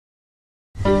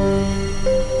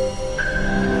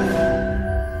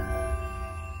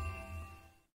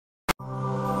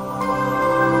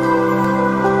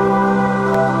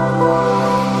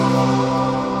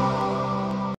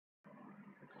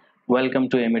welcome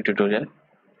to AME tutorial.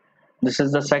 This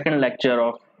is the second lecture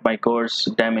of my course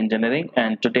Dam Engineering,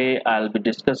 and today I'll be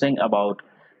discussing about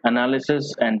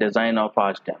analysis and design of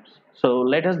arch dams. So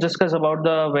let us discuss about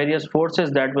the various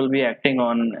forces that will be acting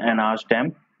on an arch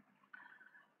dam.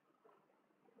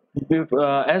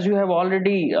 As you have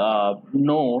already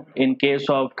know, in case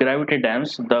of gravity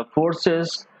dams, the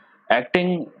forces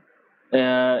acting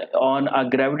on a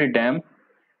gravity dam.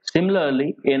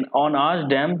 Similarly, in on arch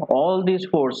dam, all these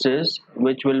forces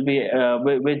which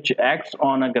acts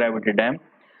on a gravity dam,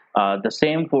 the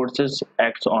same forces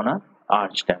acts on a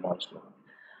arch dam also.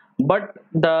 But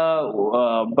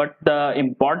the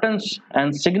importance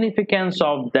and significance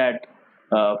of that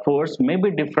force may be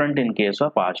different in case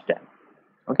of arch dam.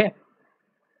 Okay,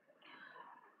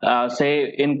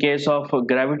 say in case of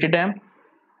gravity dam,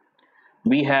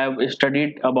 we have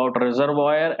studied about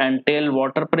reservoir and tail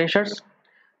water pressures.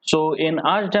 So in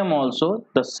arch dam also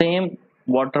the same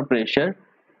water pressure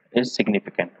is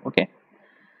significant. Okay.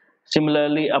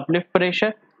 Similarly, uplift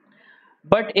pressure.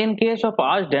 But in case of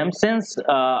arch dam, since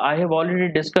I have already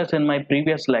discussed in my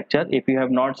previous lecture, if you have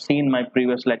not seen my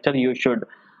previous lecture, you should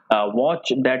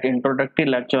watch that introductory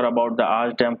lecture about the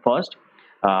arch dam first.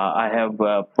 I have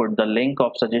put the link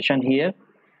of suggestion here.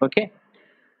 Okay.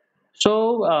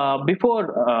 So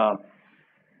before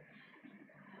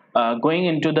going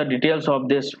into the details of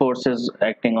these forces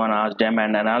acting on arch dam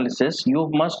and analysis, you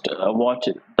must watch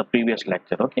the previous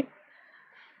lecture. Okay.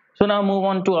 So now move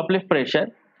on to uplift pressure.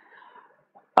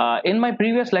 In my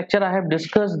previous lecture, I have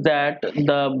discussed that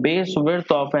the base width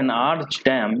of an arch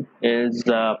dam is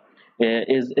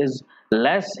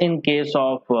less in case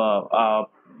of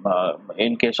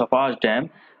arch dam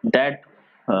that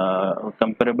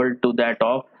comparable to that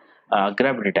of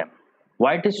gravity dam.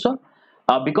 Why it is so?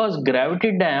 Because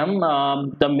gravity dam,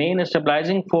 the main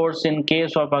stabilizing force in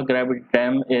case of a gravity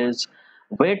dam is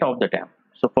weight of the dam.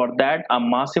 So for that, a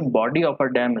massive body of a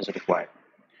dam is required.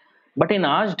 But in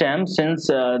arch dam, since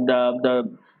the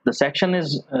section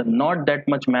is not that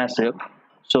much massive,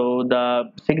 so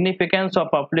the significance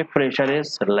of uplift pressure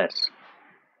is less.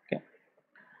 Okay.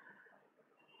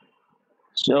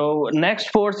 So next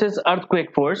force is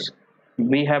earthquake force.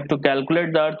 We have to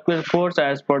calculate the earthquake force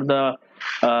as per the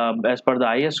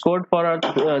IS code for earth,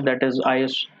 that is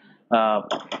IS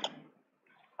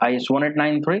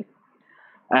 1893,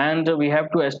 and we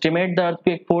have to estimate the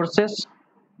earthquake forces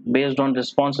based on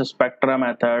response spectra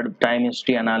method, time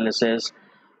history analysis.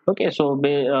 Okay, so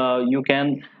you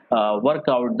can work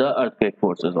out the earthquake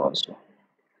forces also.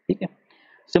 Okay.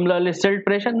 Similarly, silt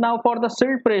pressure. Now for the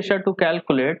silt pressure to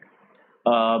calculate,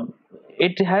 uh,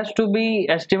 it has to be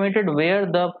estimated where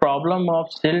the problem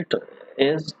of silt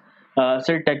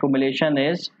accumulation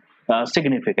is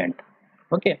significant.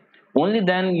 Okay, only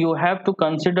then you have to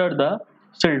consider the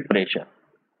silt pressure.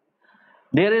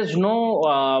 There is no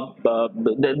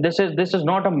this is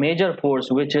not a major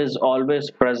force which is always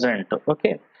present.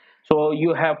 Okay, so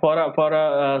you have for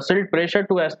a silt pressure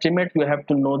to estimate, you have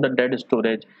to know the dead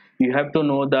storage, you have to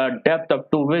know the depth up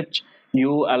to which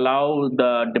you allow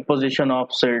the deposition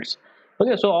of silts.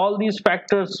 Okay, so all these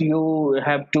factors you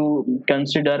have to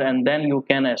consider, and then you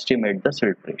can estimate the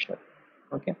silt pressure.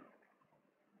 Okay,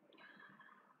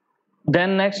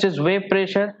 then next is wave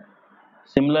pressure.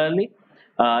 Similarly,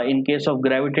 in case of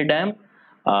gravity dam,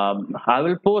 I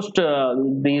will post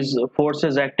these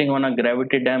forces acting on a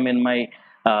gravity dam in my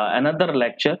another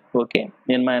lecture. Okay,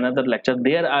 in my another lecture,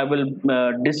 there I will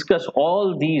discuss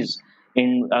all these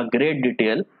in great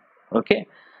detail. Okay,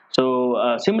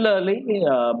 so similarly,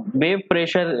 wave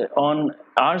pressure on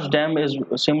arch dam is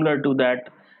similar to that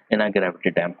in a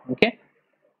gravity dam. Okay,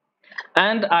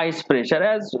 and ice pressure,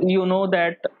 as you know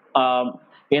that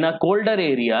in a colder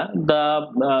area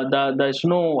the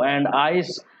snow and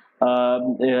ice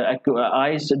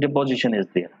deposition is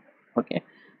there. Okay,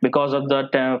 because of the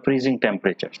freezing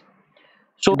temperatures.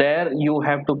 So there you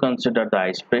have to consider the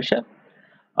ice pressure.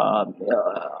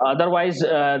 Otherwise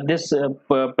this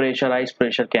ice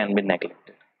pressure can be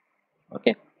neglected.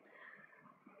 Okay,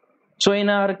 so in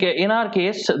our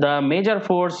case, the major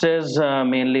force is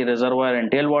mainly reservoir and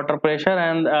tailwater pressure,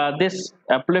 and this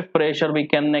uplift pressure we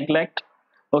can neglect.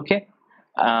 Okay,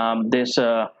 this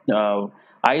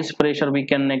ice pressure we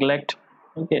can neglect.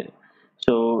 Okay,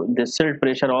 so this silt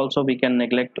pressure also we can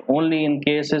neglect. Only in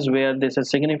cases where this is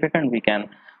significant, we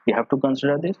have to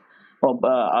consider this.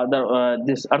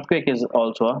 This earthquake is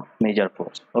also a major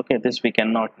force. Okay, this we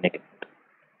cannot neglect.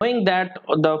 Knowing that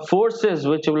the forces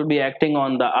which will be acting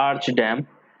on the arch dam,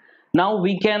 now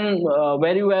we can we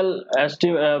very well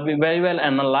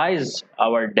analyze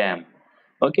our dam.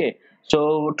 Okay,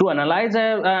 so to analyze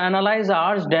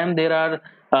arch dam, there are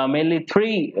mainly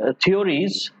three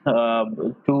theories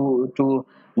to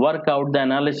work out the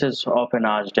analysis of an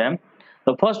arch dam.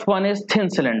 The first one is thin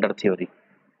cylinder theory.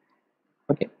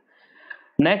 Okay.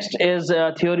 Next is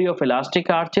theory of elastic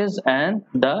arches, and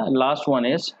the last one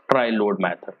is tri-load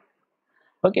method.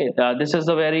 Okay, this is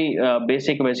the very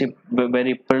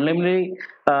very preliminary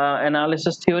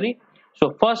analysis theory.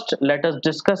 So first, let us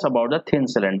discuss about the thin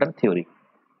cylinder theory.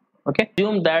 Okay,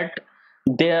 assume that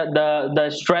the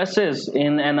stresses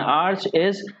in an arch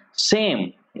is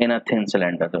same in a thin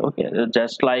cylinder. Okay,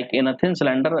 just like in a thin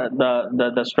cylinder,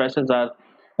 the stresses are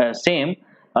same,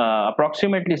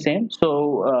 approximately same.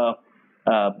 So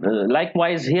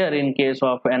likewise here, in case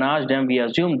of an arch dam, we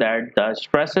assume that the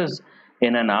stresses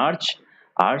in an arch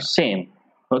are same.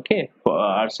 Okay,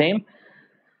 are same.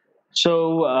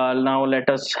 So now let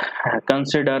us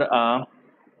consider a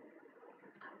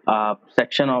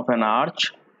section of an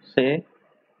arch. Say,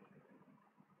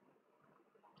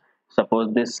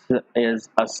 suppose this is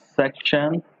a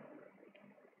section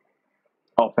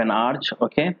of an arch.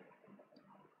 Okay,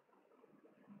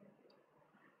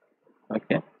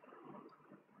 okay,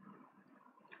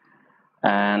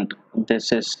 and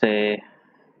this is, say,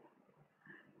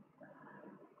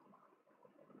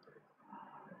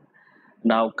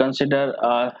 now consider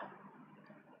a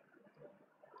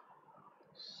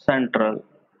central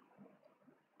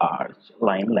arch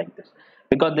line like this,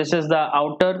 because this is the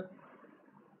outer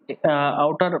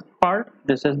part,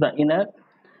 this is the inner.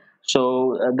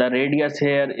 So the radius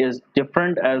here is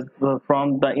different as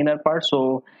from the inner part.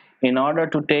 So in order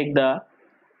to take the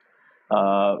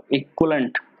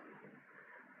equivalent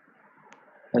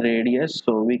radius,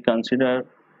 so we consider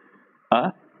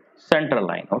a center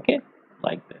line. Okay,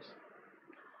 like this.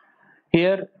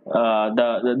 Here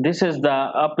this is the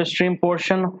upstream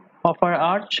portion of our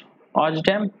arch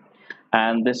dam,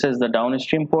 and this is the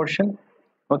downstream portion.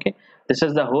 Okay, this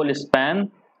is the whole span,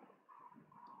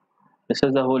 this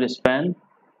is the whole span.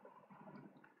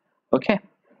 Okay,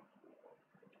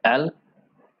 L.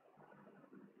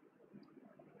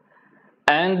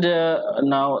 And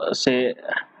now say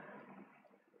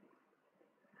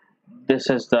this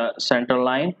is the center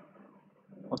line.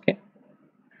 Okay,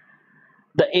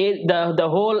 the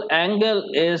whole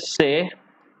angle is, say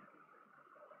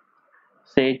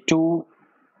 2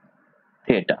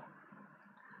 theta.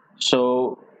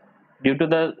 So due to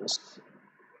the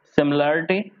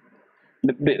similarity,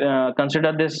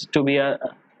 consider this to be a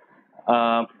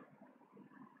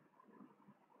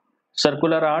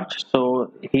circular arch.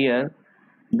 So here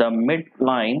the mid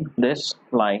line, this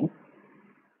line,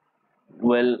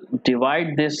 will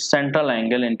divide this central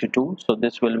angle into two. So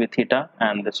this will be theta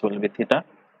and this will be theta.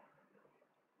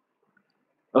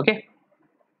 Okay,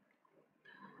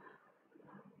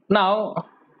 now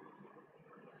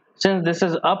since this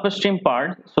is upstream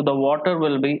part, so the water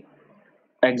will be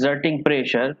exerting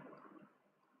pressure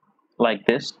like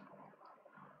this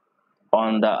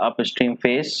on the upstream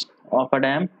face of a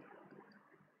dam,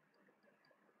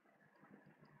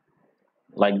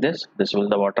 like this. This will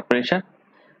the water pressure.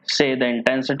 Say the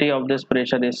intensity of this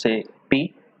pressure is, say,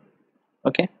 P.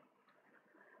 Okay,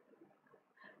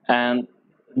 and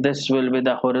this will be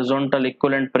the horizontal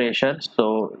equivalent pressure.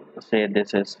 So say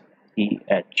this is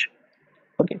EH.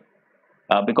 Okay,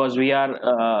 because we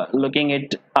are looking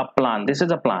at a plan. This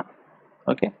is a plan.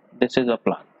 Okay, this is a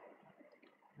plan.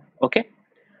 Okay,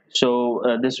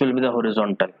 so this will be the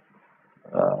horizontal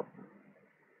uh,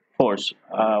 force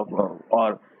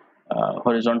or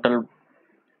horizontal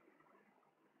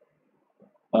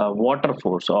water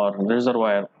force or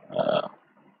reservoir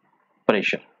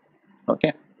pressure.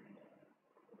 Okay,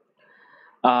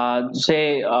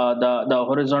 say the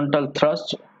horizontal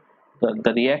thrust,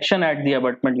 the reaction at the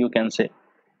abutment, you can say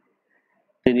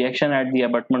the reaction at the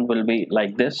abutment will be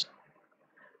like this.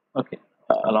 Okay,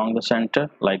 along the center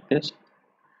like this.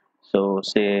 So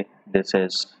say this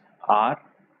is R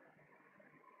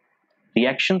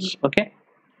reactions. Okay,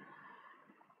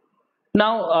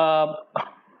 now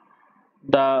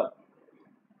the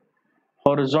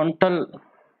horizontal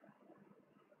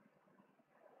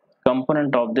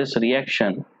component of this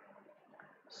reaction,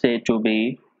 say to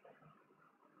be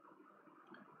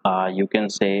you can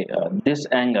say this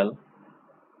angle.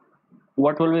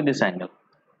 What will be this angle?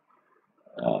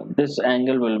 This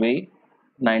angle will be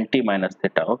 90 minus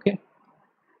theta. Okay,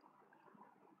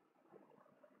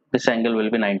 this angle will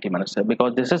be 90 minus theta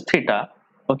because this is theta.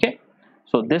 Okay,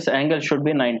 so this angle should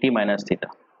be 90 minus theta.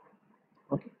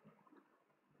 Okay,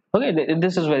 okay,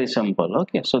 this is very simple.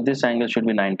 Okay, so this angle should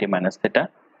be 90 minus theta.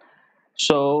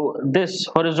 So this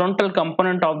horizontal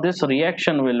component of this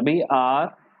reaction will be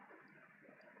R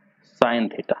sine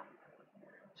theta.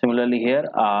 Similarly here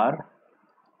R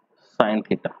sine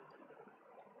theta.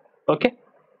 Okay.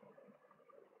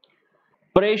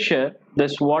 Pressure,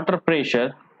 this water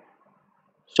pressure.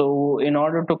 So in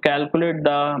order to calculate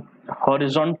the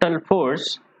horizontal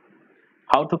force,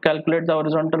 how to calculate the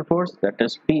horizontal force? That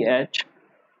is pH,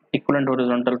 equivalent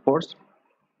horizontal force.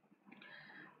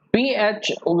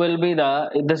 pH will be the,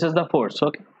 this is the force,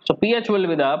 okay. So pH will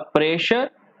be the pressure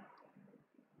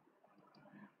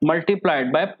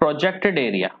multiplied by projected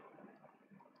area,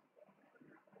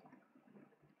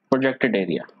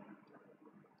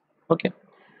 okay.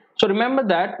 So remember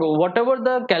that whatever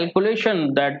the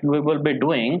calculation that we will be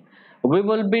doing, we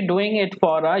will be doing it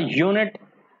for a unit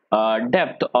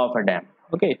depth of a dam,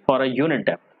 okay, for a unit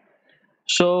depth.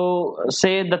 So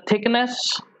say the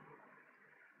thickness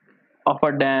of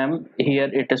a dam here,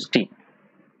 it is T,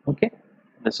 okay,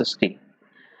 this is T,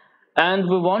 and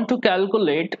we want to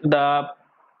calculate the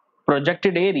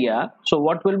projected area. So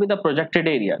what will be the projected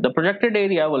area? The projected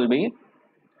area will be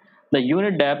the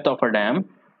unit depth of a dam,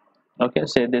 okay.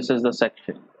 Say this is the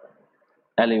section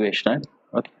elevation,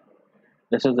 okay,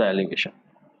 this is the elevation,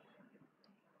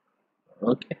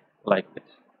 okay, like this,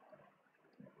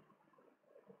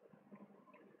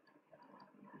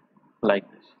 like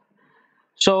this.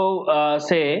 So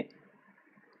say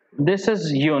this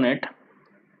is unit,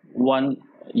 one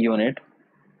unit,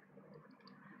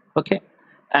 okay,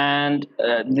 and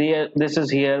this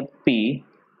is here P,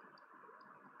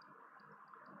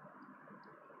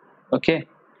 okay,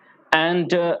 and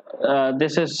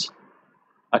this is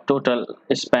a total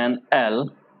span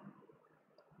L,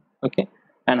 okay,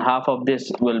 and half of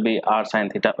this will be r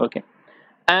sine theta, okay,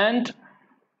 and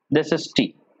this is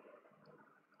T.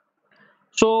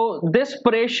 So this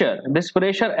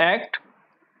pressure act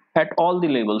at all the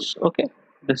levels, okay.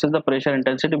 This is the pressure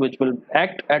intensity which will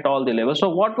act at all the levels. So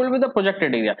what will be the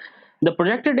projected area? The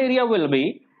projected area will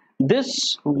be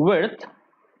this width,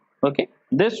 okay,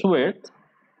 this width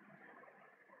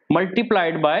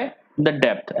multiplied by the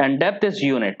depth, and depth is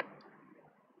unit,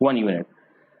 one unit.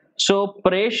 So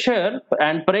pressure,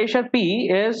 and pressure P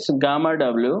is gamma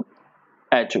W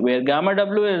H, where gamma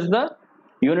W is the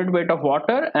unit weight of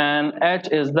water and H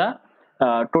is the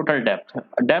total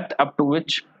depth up to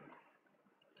which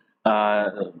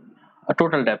a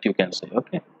total depth you can say,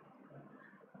 okay,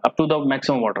 up to the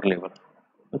maximum water level.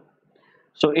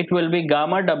 So it will be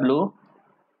gamma W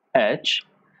H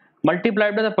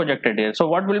multiplied by the projected area. So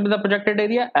what will be the projected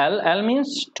area? L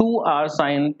means 2r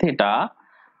sine theta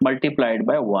multiplied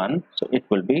by 1. So it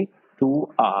will be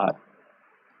 2r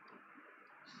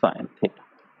sine theta.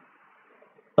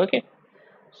 Okay.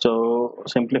 So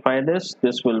simplify this.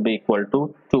 This will be equal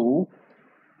to 2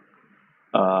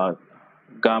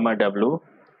 gamma W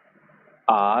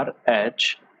R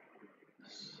H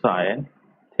sine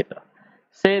theta.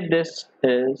 Say this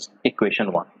is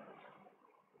equation 1.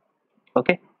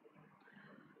 Okay.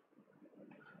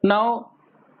 Now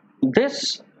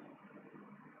this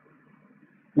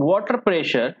water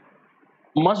pressure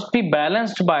must be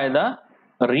balanced by the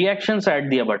reactions at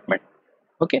the abutment,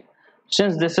 okay.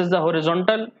 Since this is the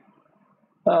horizontal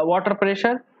water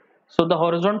pressure, so the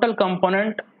horizontal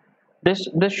component, this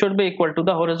should be equal to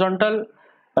the horizontal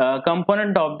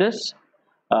component of this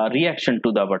reaction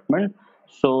to the abutment.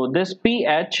 So this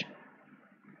pH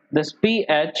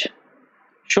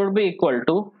should be equal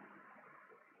to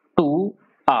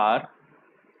 2r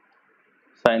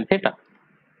sine theta,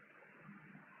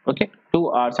 okay,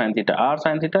 2r sine theta, r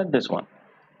sine theta, this one,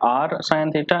 r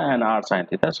sine theta and r sine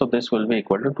theta. So this will be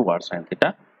equal to 2r sine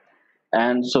theta.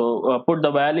 And so put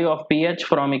the value of pH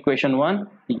from equation 1.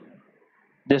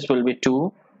 This will be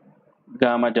 2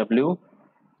 gamma W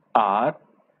R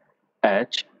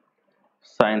H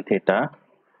sine theta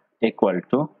equal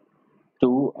to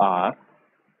 2r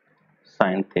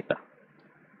sine theta,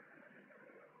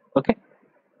 okay.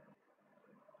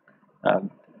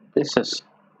 This is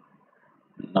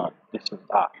not, this is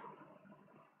r,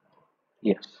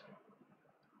 yes,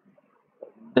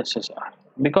 this is r,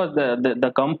 because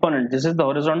the component, this is the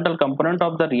horizontal component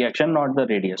of the reaction, not the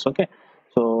radius, okay.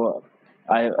 So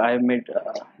I made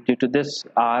due to this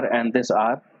r and this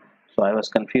r, so I was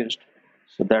confused,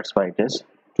 so that's why it is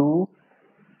 2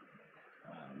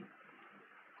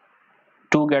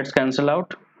 gets cancelled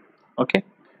out, okay,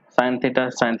 sine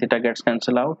theta gets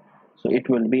cancelled out. So it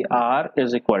will be r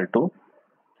is equal to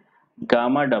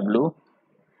gamma W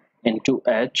into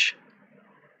H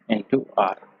into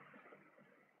r,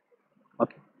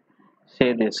 okay.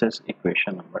 Say this is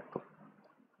equation number 2,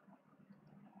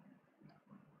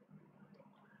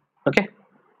 okay.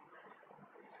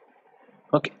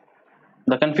 Okay,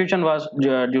 the confusion was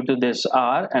due to this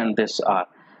r and this r.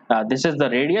 This is the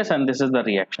radius and this is the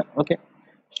reaction, okay.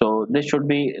 So this should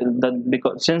be the,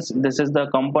 because since this is the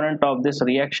component of this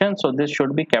reaction, so this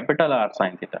should be capital R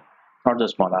sine theta, not the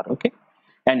small r. Okay,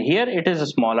 and here it is a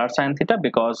small r sine theta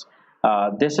because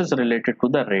this is related to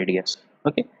the radius.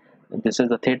 Okay, this is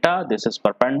the theta, this is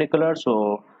perpendicular,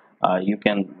 so you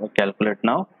can calculate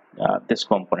now this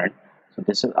component. So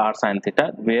this is r sine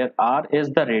theta, where r is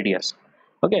the radius.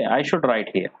 Okay, I should write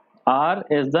here r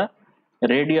is the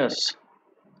radius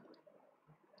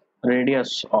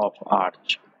of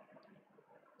arch.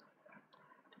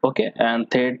 Okay, and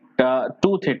theta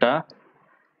 2 theta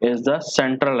is the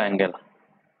central angle,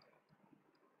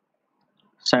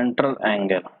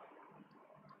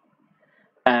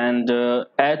 and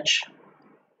h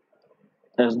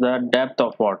is the depth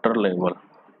of water level,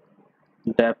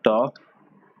 depth of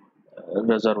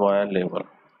reservoir.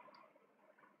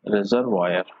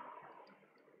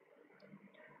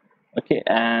 Okay,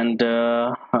 and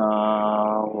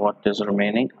what is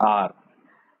remaining? R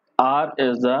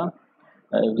is the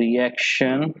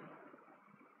reaction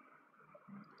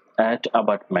at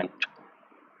abutment.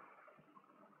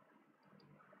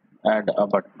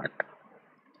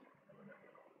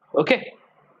 Okay,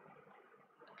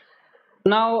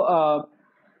 now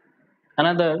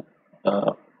another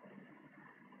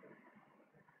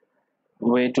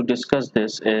way to discuss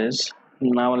this is,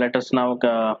 now let us now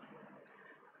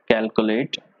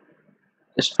calculate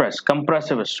stress,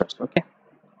 compressive stress. Okay,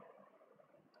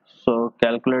 so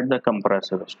calculate the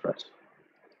compressive stress.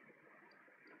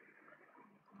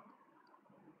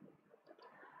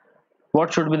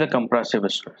 What should be the compressive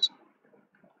stress?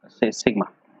 Say sigma.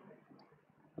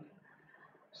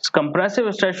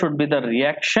 Compressive stress should be the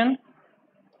reaction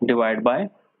divided by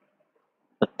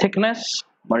the thickness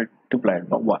multiplied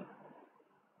by 1.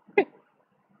 Okay.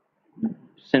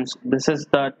 Since this is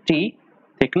the T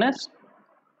thickness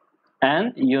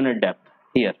and unit depth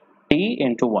here, T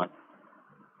into 1.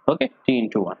 Okay, T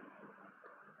into 1.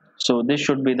 So this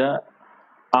should be the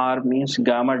R means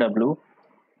gamma W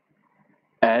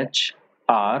H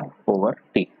R over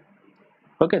T.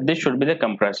 Okay, this should be the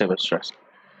compressive stress.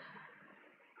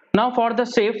 Now for the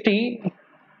safety,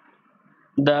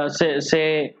 the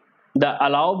say the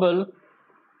allowable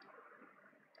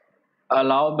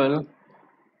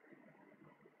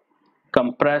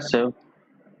compressive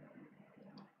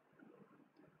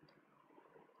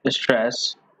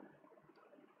stress,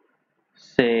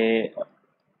 say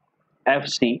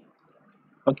FC.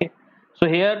 Okay, so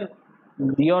here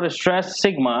your stress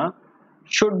sigma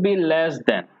should be less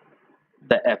than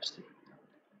the FC.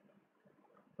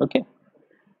 Okay,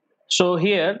 so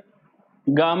here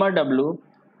gamma W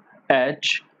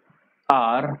H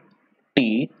R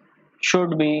T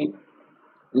should be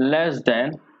less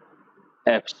than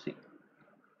FC.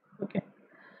 Okay,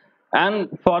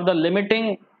 and for the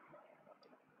limiting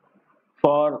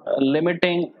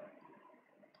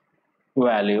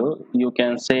value, you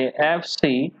can say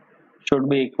FC should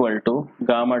be equal to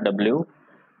gamma W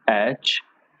H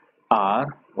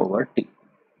R over T.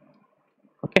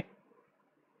 Okay,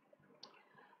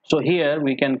 so here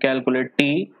we can calculate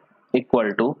T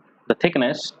equal to the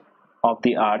thickness of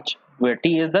the arch, where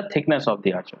T is the thickness of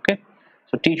the arch. Okay,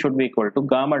 so T should be equal to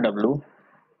gamma W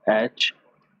H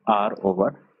R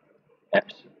over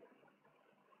FC.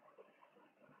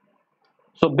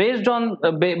 So based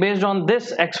on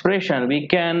this expression, we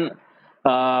can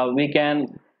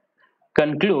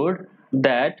conclude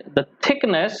that the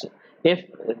thickness, if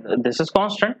this is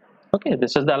constant, okay,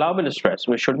 this is the allowable stress,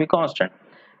 which should be constant,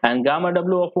 and gamma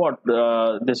W of what,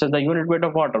 this is the unit weight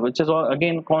of water, which is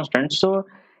again constant. So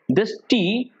this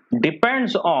T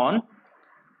depends on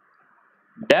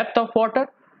depth of water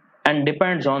and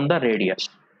depends on the radius.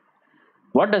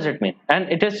 What does it mean? And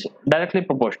it is directly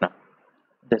proportional.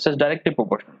 This is directly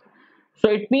proportional. So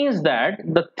it means that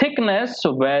the thickness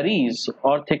varies,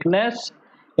 or thickness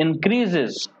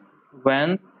increases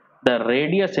when the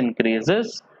radius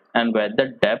increases and when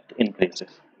the depth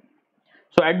increases.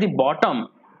 So at the bottom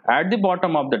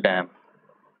of the dam,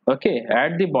 okay,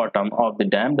 at the bottom of the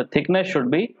dam, the thickness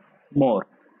should be more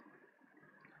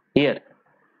here,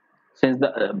 since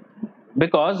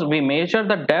because we measure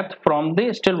the depth from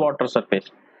the still water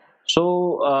surface.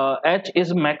 So H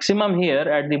is maximum here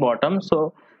at the bottom.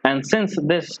 So, and since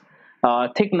this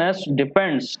thickness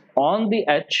depends on the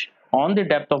H, on the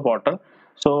depth of water,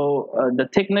 so the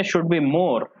thickness should be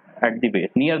more at the base,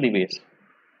 near the base.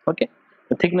 Okay,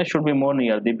 the thickness should be more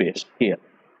near the base here.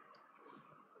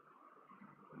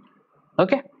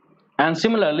 Okay, and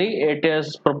similarly it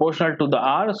is proportional to the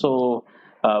R. So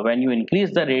when you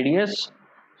increase the radius,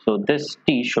 so this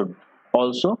T should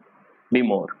also be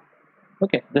more.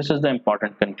 Okay, this is the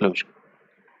important conclusion.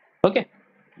 Okay,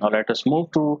 now let us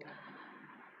move to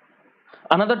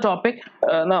Another topic.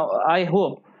 Now, I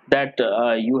hope that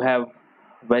you have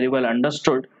very well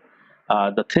understood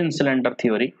the thin cylinder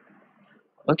theory.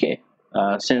 Okay,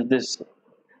 since this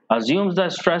assumes the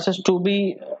stresses to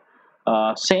be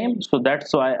same, so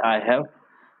that's why I have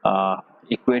uh,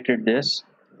 equated this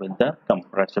with the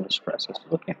compressive stresses.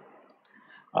 Okay,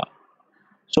 uh,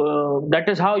 so that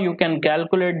is how you can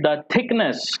calculate the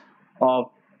thickness of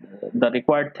the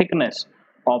required thickness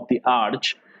of the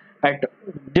arch at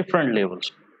different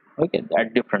levels. Okay,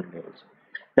 at different levels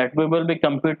that we will be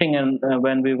computing, and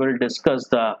when we will discuss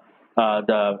the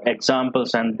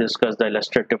examples and discuss the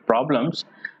illustrative problems,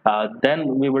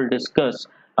 then we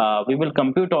will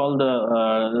compute all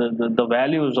the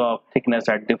values of thickness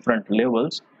at different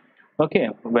levels. Okay,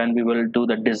 when we will do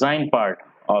the design part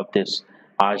of this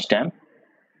arch dam.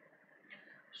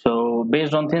 So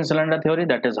based on thin cylinder theory,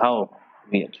 that is how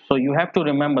we. So you have to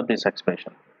remember this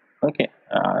expression. Okay,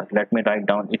 let me write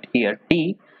down it here.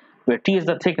 T, where T is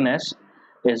the thickness,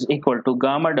 is equal to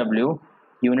gamma W,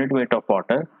 unit weight of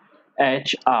water,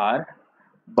 HR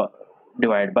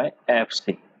divided by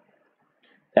FC.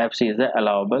 FC is the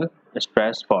allowable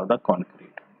stress for the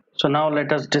concrete. So now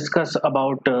let us discuss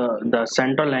about the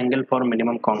central angle for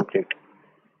minimum concrete.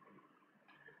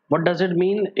 What does it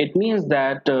mean? It means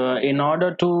that in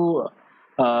order to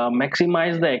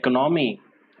maximize the economy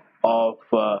of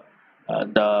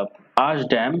the arch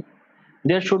dam,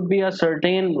 there should be a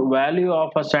certain value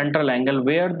of a central angle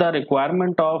where the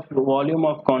requirement of volume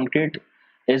of concrete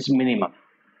is minimum.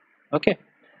 Okay,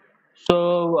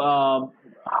 so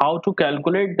how to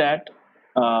calculate that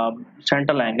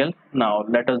central angle? Now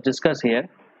let us discuss here.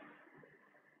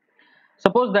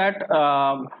 Suppose that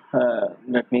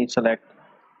let me select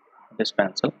this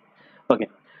pencil. Okay,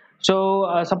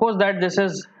 so suppose that this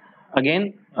is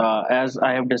again, as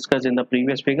I have discussed in the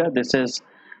previous figure, this is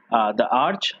the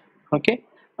arch. Okay,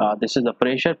 this is the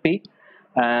pressure P,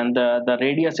 and the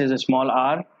radius is a small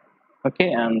r.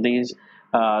 Okay, and this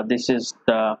is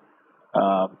uh,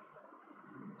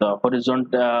 the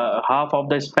horizontal half of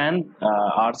the span,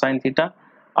 r sine theta,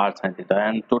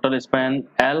 and total span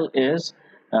uh, l is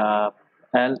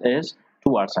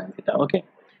 2 r sine theta. Okay,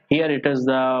 here it is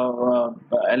the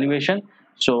elevation.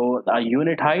 So a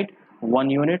unit height, 1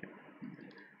 unit,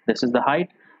 this is the height,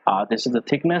 this is the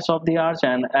thickness of the arch,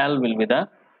 and l will be the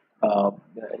uh,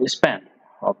 span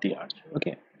of the arch.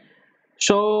 Okay,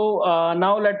 so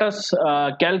now let us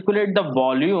calculate the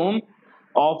volume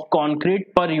of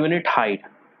concrete per unit height.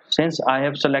 Since I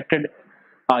have selected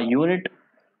a unit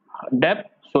depth,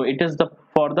 so it is the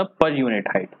for the per unit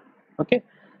height. Okay,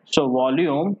 so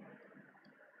volume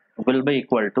will be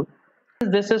equal to,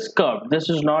 this is curved. This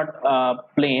is not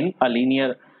plane, a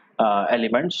linear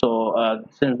element. So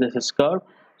since this is curved,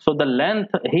 so the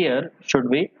length here should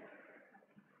be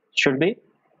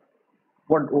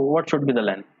what should be the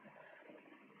length?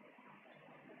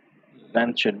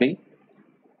 Length should be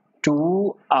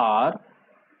 2r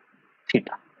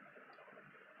theta.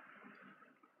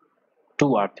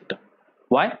 2r theta.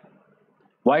 Why?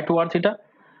 Why 2r theta?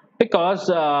 Because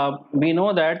we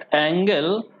know that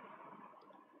angle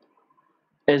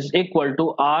is equal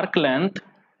to arc length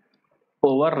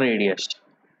over radius.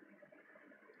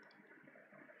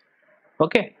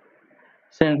 Okay,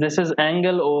 since this is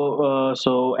angle,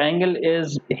 so angle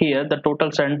is here the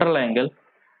total central angle.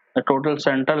 The total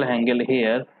central angle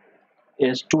here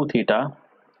is 2 theta.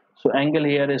 So angle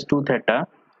here is 2 theta.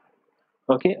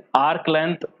 Okay, arc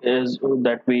length is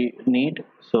that we need,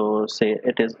 so say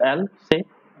it is l, say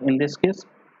in this case,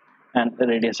 and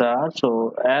radius r,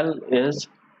 so l is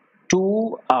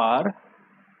 2r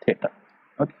theta.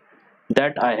 Okay,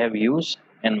 that I have used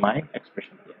in my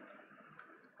expression here.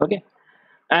 Okay,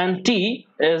 and t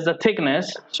is the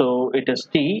thickness, so it is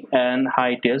t, and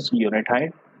height is unit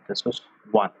height, this was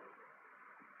 1.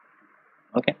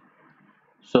 Okay,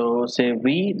 so say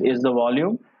v is the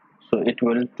volume, so it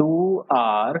will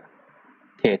 2r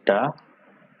theta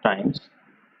times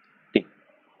t.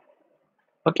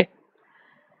 Okay,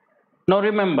 now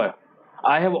remember,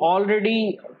 I have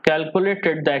already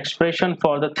calculated the expression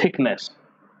for the thickness.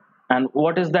 And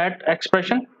what is that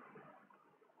expression?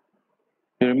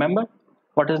 You remember?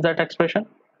 What is that expression?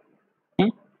 Hmm?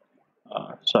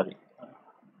 Sorry.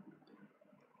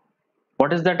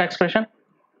 What is that expression?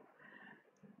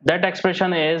 That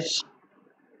expression is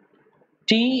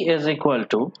T is equal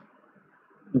to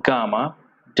gamma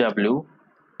W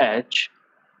H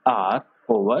R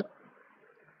over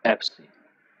FC.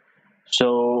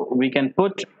 So we can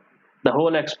put the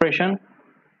whole expression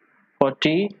for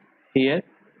T here.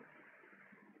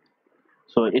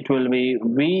 So it will be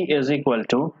V is equal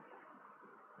to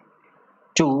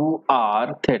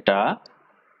 2r theta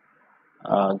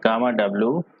gamma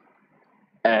W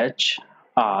H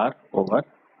R over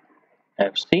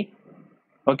FC.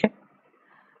 Okay,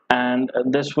 and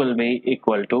this will be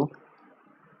equal to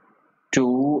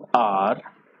 2R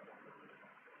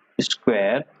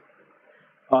square,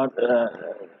 or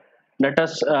let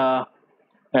us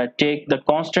take the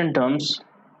constant terms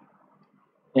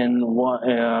in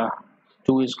one.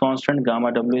 2 is constant,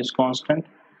 gamma W is constant.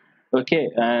 Okay,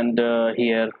 and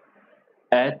here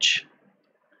H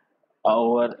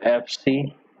over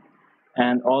FC,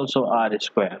 and also R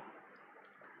square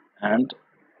and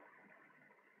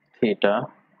theta.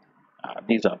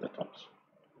 These are the terms.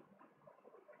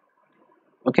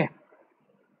 Okay,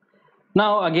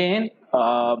 now again,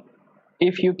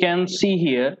 if you can see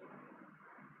here,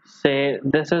 say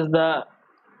this is the,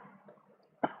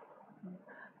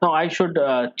 now I should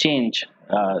change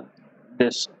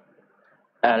this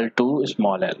L2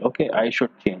 small l. Okay, I should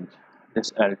change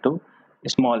this L2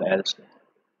 small l.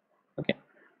 Okay,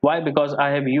 why? Because I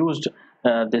have used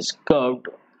this curved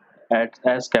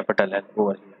as capital L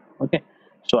over here. Okay,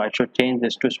 so I should change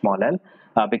this to small l,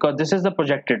 because this is the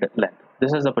projected length.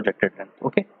 This is the projected length.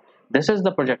 Okay, this is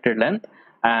the projected length,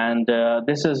 and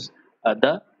this is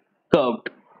the curved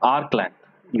arc length,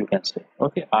 you can say.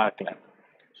 Okay, arc length.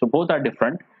 So both are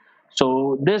different.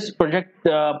 So this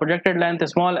projected length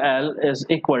small l is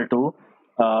equal to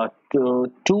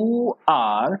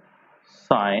 2r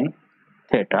sine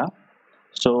theta.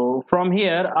 So from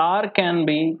here, r can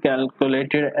be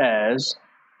calculated as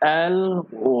L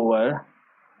over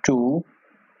 2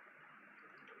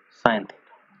 sine theta.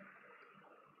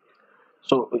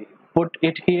 So put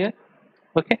it here.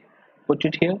 Okay, put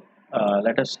it here.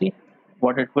 Let us see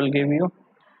what it will give you.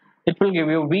 It will give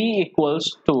you V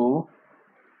equals to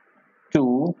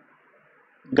 2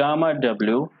 gamma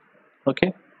W,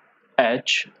 okay,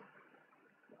 H,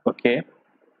 okay,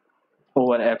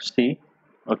 over FC,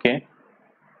 okay.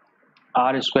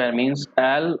 R square means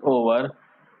L over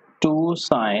 2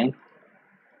 sine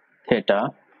theta,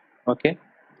 okay,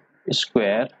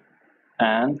 square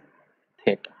and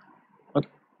theta. Okay.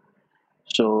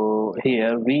 So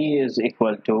here V is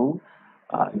equal to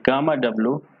gamma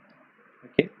W,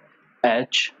 okay,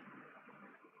 H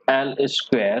L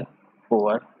square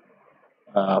over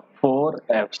 4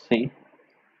 FC,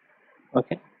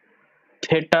 okay,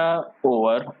 theta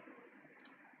over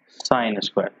sine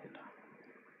square theta.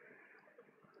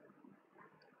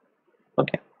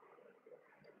 Okay.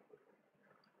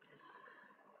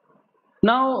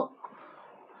 Now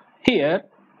here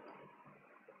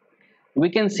we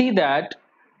can see that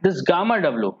this gamma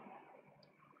W,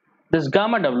 not this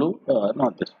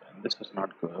one, this is not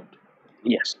good.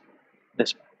 Yes,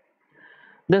 this one.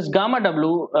 This gamma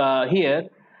W here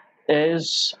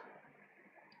is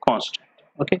constant.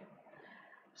 Okay,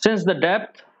 since the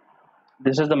depth,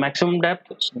 this is the maximum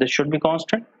depth, this should be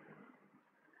constant.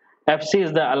 FC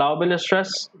is the allowable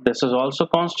stress, this is also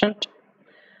constant,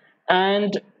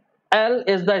 and L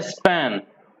is the span,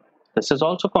 this is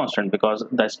also constant because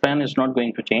the span is not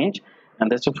going to change, and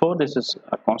therefore this is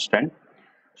a constant.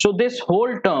 So this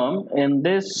whole term in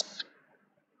this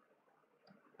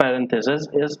parenthesis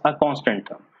is a constant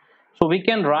term. So we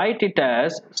can write it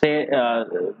as, say,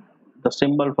 the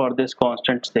symbol for this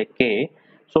constant, say k.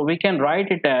 So we can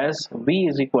write it as V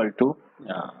is equal to,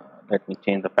 let me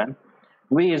change the pen,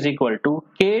 V is equal to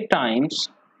k times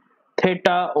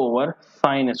theta over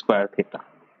sine square theta.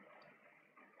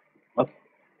 Okay.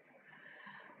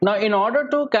 Now in order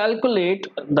to calculate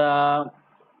the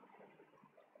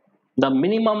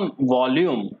minimum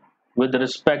volume with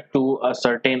respect to a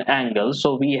certain angle,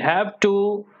 so we have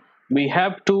to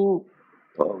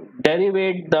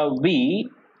derivate the V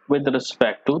with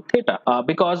respect to theta,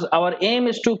 because our aim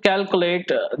is to calculate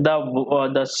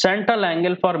the central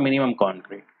angle for minimum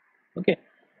concrete. Okay,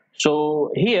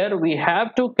 so here we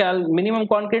have to minimum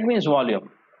concrete means volume.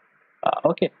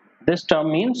 Okay, this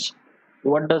term means,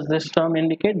 what does this term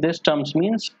indicate? This term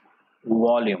means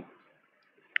volume,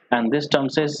 and this term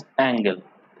says angle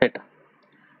theta.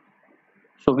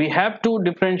 So we have to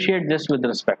differentiate this with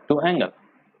respect to angle.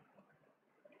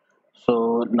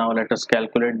 So now let us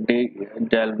calculate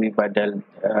del V by del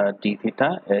d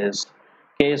theta is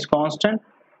k is constant.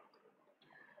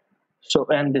 So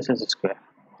and this is square.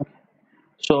 Okay.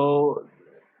 So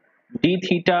d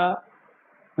theta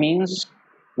means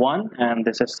 1, and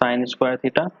this is sine square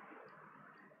theta.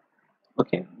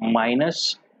 Okay,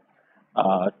 minus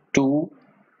 2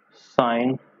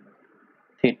 sine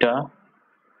theta.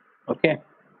 Okay,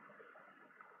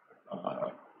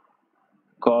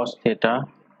 cos theta.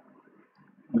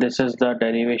 This is the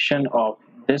derivation of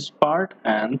this part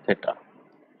and theta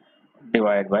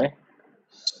divided by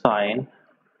sine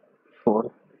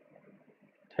 34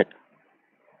 theta.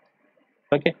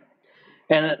 Okay,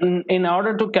 and in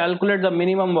order to calculate the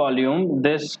minimum volume,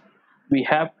 this we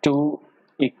have to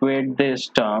equate this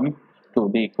term to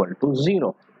be equal to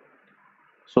 0.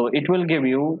 So it will give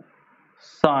you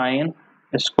sine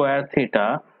square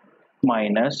theta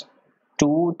minus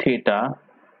 2 theta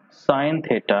sine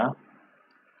theta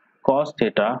cos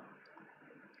theta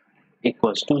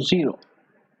equals to 0.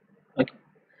 Okay.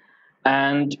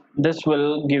 And this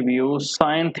will give you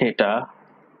sine theta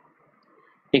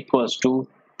equals to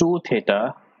 2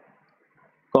 theta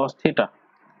cos theta.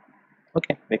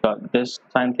 Okay, because this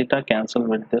sine theta cancel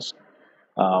with this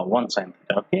 1 sine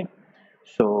theta. Okay,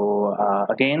 so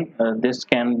again this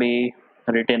can be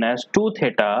written as 2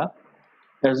 theta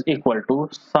is equal to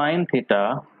sine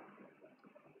theta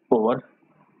over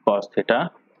cos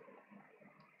theta.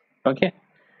 Okay,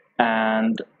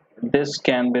 and this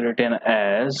can be written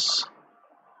as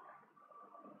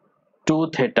 2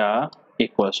 theta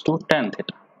equals to tan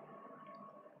theta.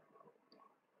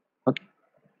 Okay,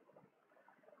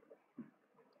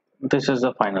 this is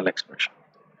the final expression.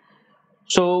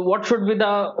 So what should be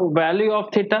the value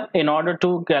of theta? In order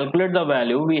to calculate the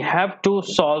value, we have to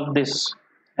solve this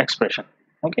expression.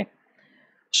 Okay,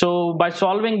 so by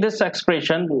solving this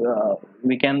expression,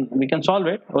 we can solve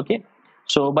it. Okay,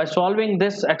 so by solving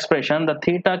this expression, the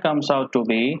theta comes out to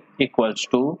be equals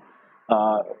to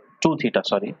 2 theta.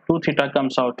 Sorry, 2 theta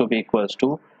comes out to be equals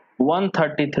to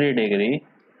 133 degree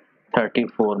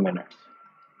 34 minutes.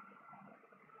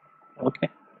 Okay,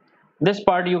 this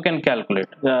part you can calculate.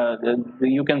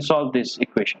 You can solve this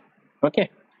equation. Okay,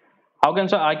 how can,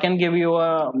 so I can give you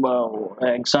a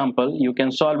example. You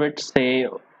can solve it. Say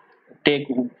take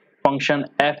function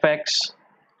fx.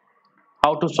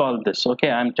 How to solve this?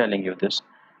 Okay, I'm telling you this.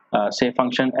 Say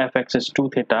function fx is 2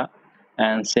 theta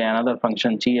and say another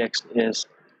function gx is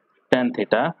tan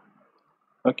theta.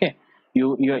 Okay,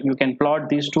 you can plot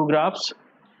these two graphs,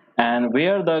 and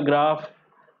where the graph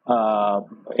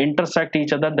intersect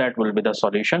each other, that will be the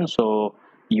solution. So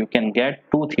you can get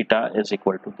 2 theta is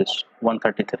equal to this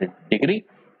 133 degree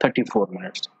 34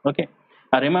 minutes. Okay,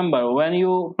 remember, when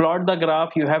you plot the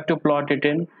graph, you have to plot it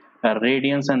in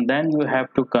radians, and then you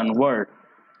have to convert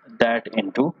that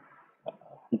into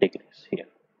degrees here.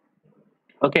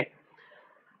 Okay,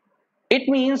 it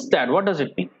means that, what does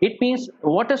it mean? It means,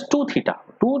 what is 2 theta?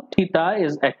 2 theta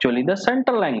is actually the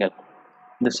central angle.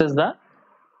 This is the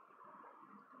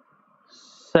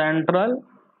central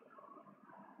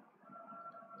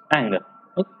angle.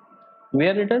 Okay.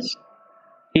 Where it is?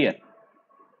 Here.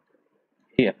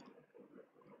 Here.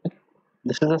 Okay.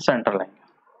 This is the central angle.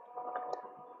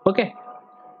 Okay,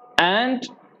 and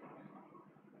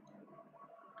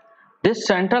this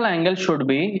central angle should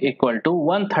be equal to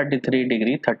 133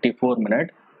 degree 34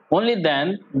 minute. Only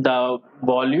then the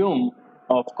volume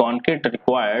of concrete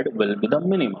required will be the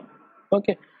minimum.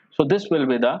 Okay, so this will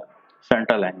be the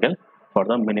central angle for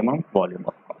the minimum volume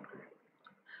of concrete.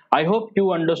 I hope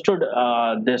you understood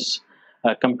this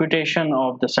computation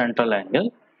of the central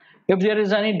angle. If there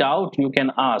is any doubt, you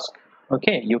can ask.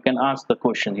 Okay, you can ask the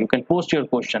question. You can post your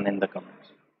question in the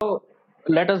comments. So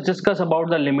let us discuss about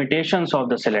the limitations of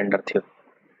the cylinder theory.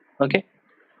 Okay,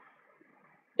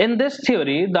 in this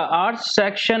theory, the arch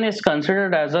section is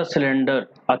considered as a cylinder,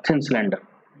 a thin cylinder,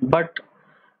 but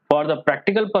for the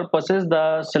practical purposes,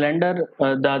 the cylinder,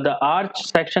 the arch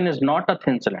section is not a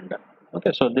thin cylinder.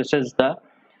 Okay, so this is the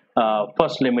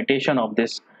first limitation of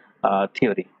this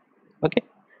theory. Okay,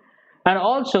 and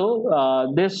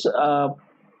also this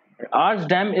arch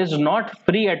dam is not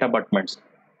free at abutments,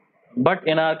 but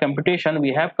in our computation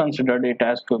we have considered it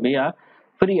as to be a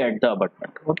free at the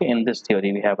abutment. Okay, in this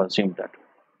theory we have assumed that.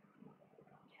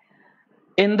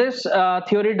 In this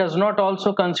theory does not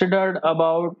also considered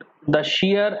about the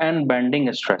shear and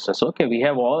bending stresses. Okay, we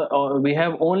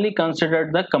have only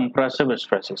considered the compressive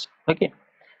stresses. Okay,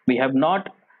 we have not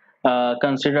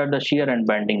considered the shear and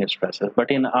bending stresses,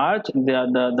 but in arch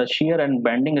the shear and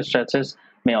bending stresses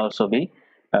may also be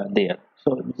there.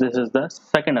 So this is the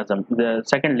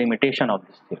second limitation of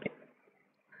this theory.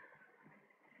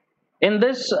 In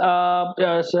this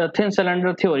thin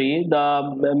cylinder theory,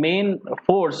 the main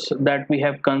force that we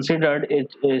have considered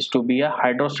is to be a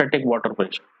hydrostatic water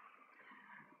pressure.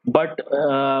 But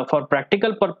for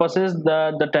practical purposes,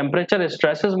 the temperature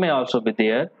stresses may also be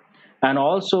there, and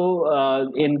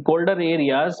also in colder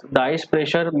areas, the ice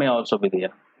pressure may also be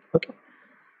there. Okay.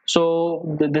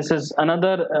 So this is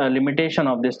another limitation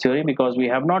of this theory, because we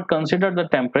have not considered the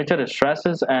temperature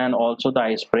stresses and also the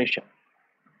ice pressure.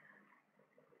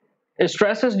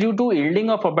 Stresses due to yielding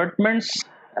of abutments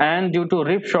and due to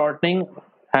rib shortening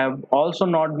have also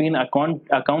not been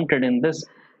accounted in this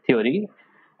theory,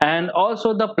 and also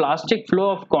the plastic flow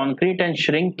of concrete and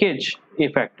shrinkage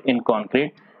effect in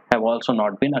concrete have also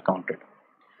not been accounted.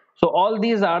 So all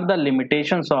these are the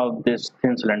limitations of this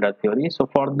thin cylinder theory. So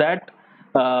for that,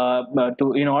 to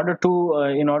in order to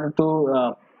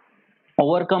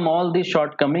overcome all these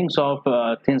shortcomings of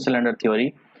thin cylinder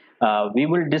theory, we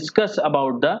will discuss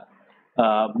about the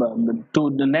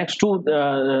next two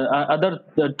other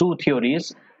two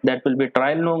theories, that will be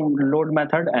trial load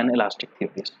method and elastic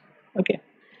theories. Okay,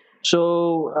 so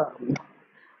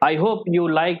I hope you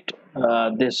liked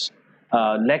this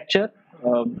lecture.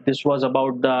 This was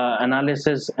about the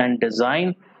analysis and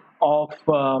design of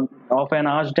an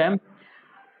arch dam.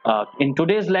 In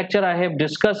today's lecture, I have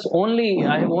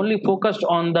only focused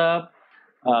on the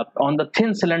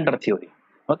thin cylinder theory.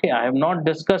 Okay, I have not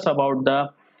discussed about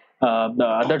the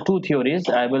other two theories.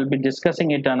 I will be discussing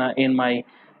it in my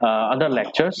other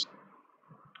lectures.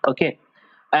 Okay,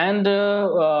 and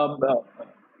the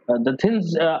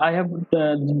things I have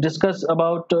discussed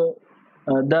about the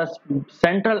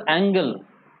central angle,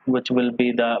 which will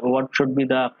be the what should be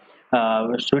the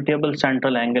suitable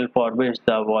central angle for which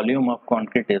the volume of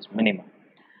concrete is minimum.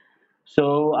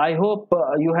 So I hope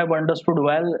you have understood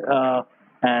well,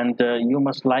 and you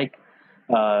must like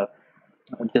uh,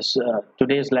 this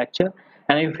today's lecture.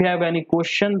 And if you have any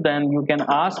question, then you can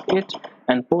ask it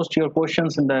and post your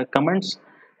questions in the comments,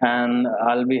 and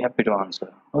I'll be happy to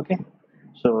answer. Okay,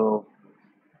 so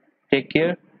take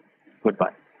care.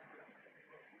 Goodbye.